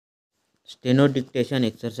Steno dictation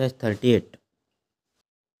exercise 38.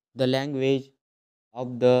 The language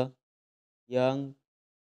of the young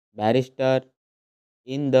barrister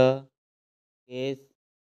in the case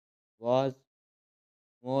was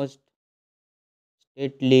most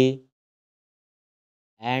stately,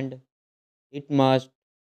 and it must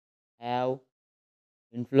have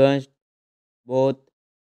influenced both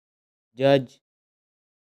judge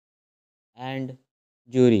and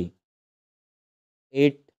jury.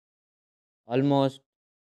 It almost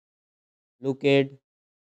looked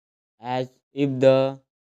as if the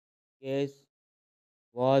case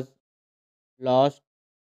was lost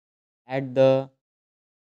at the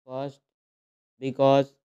first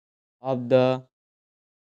because of the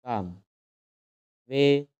calm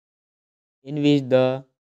way in which the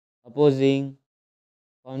opposing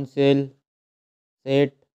counsel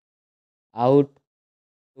set out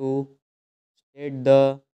to state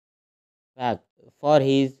the fact for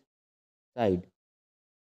his side.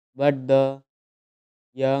 But the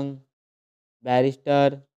young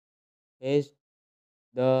barrister faced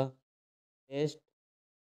the test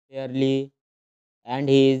fairly, and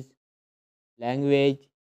his language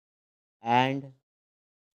and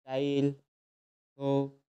style,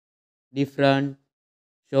 so different,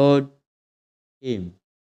 showed him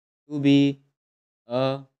to be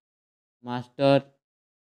a master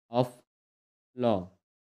of law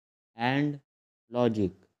and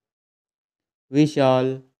logic. We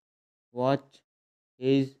shall watch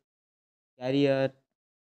his career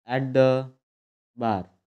at the bar,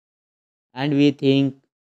 and we think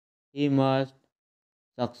he must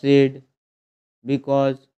succeed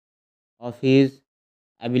because of his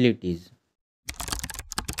abilities.